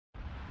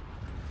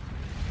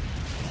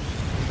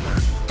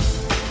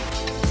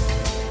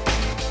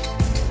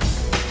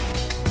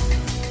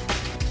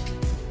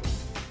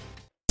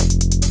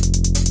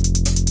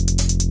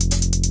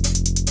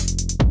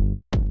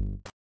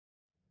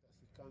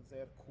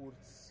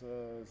kurz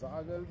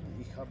sagen,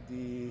 ich habe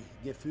das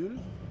Gefühl,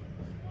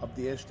 ab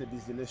die erste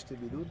bis die letzte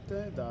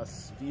Minute,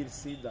 dass wir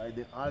sind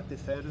eine alte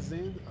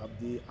Fernsehen ab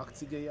die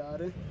 80er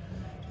Jahre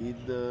in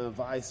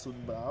Weiß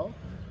und Blau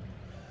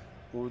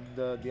und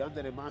die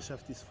andere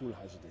Mannschaft ist Full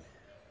HD.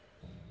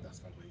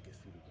 Das war mein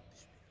Gefühl über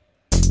das Spiel.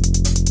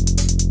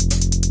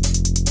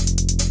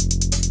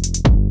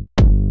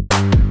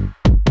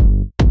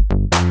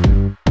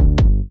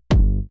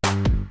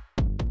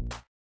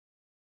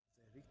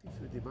 Sehr wichtig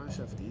für die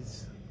Mannschaft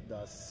ist,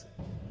 dass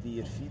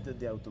wir finden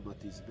die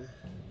Automatismen,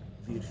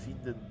 wir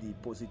finden die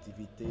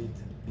Positivität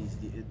bis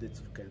die Ende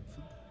zu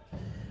kämpfen,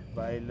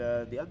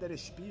 weil die anderen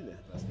Spiele,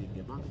 was wir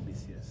gemacht haben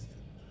bis jetzt,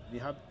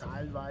 wir haben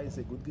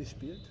teilweise gut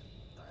gespielt,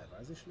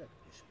 teilweise schlecht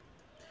gespielt.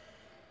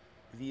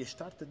 Wir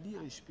starten nie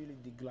ein Spiel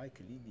in die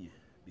gleiche Linie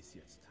bis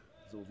jetzt.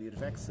 So, wir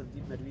wechseln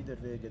immer wieder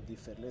wegen die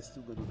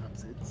Verletzungen und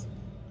Absenzen.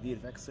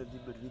 Wir wechseln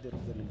immer wieder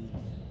unsere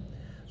Linie.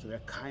 So, wir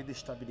haben keine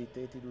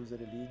Stabilität in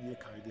unserer Linie,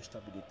 keine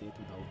Stabilität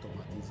und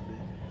Automatismen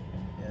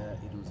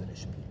in unserem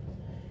Spiel.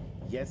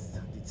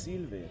 Jetzt die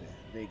Ziel wäre,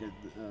 wegen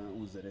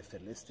unserer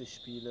verletzten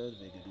Spieler,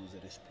 wegen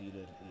unserer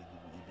Spieler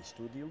im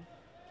Studium.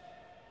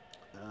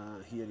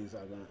 Hier ich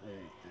sage,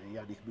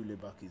 Yannick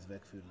Müllebach ist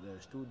weg für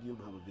das Studium,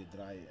 haben wir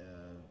 3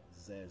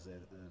 sehr, sehr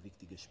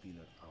wichtige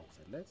Spieler auch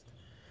verletzt.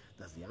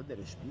 Dass die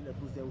anderen Spieler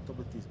muss die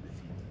Automatismen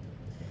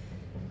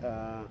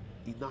finden.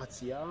 In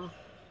Nazia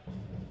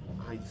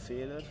ein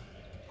Fehler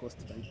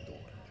kostet ein Tor.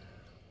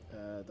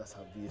 Das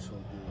haben wir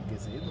schon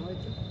gesehen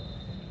heute.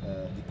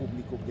 Die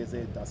Publikum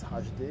gesehen das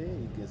HD,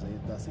 ich gesehen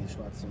das in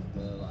Schwarz und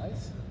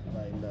Weiß,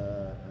 weil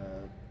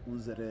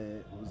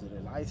unsere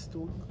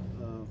Leistung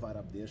war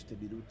ab der 1.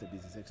 Minute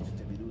bis die 6.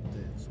 Minute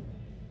so.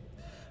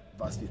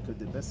 Was wir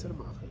können besser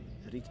machen,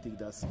 richtig,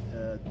 dass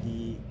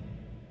die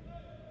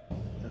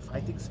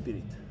Fighting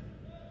Spirit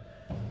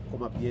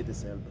kommt ab jeder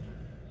selber.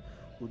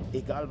 Und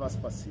egal was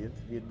passiert,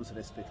 wir müssen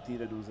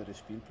respektieren unseren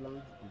Spielplan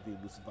und wir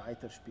müssen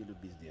weiterspielen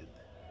bis die Ende.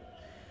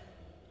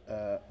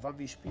 Wenn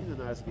wir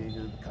spielen als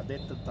gegen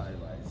Kadetten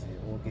teilweise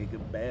oder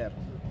gegen Bern,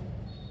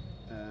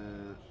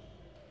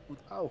 und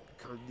auch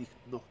kann ich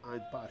noch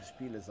ein paar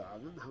Spiele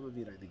sagen, haben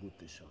wir eine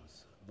gute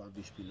Chance. Wenn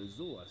wir spielen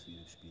so, als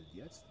wir spielen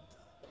jetzt,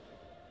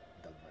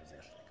 dann war es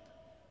sehr schlecht.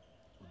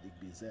 Und ich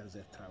bin sehr,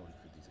 sehr traurig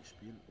für dieses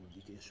Spiel und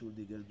ich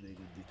entschuldige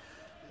wegen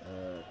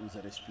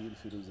unserem Spiel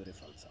für unsere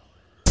Fans auch.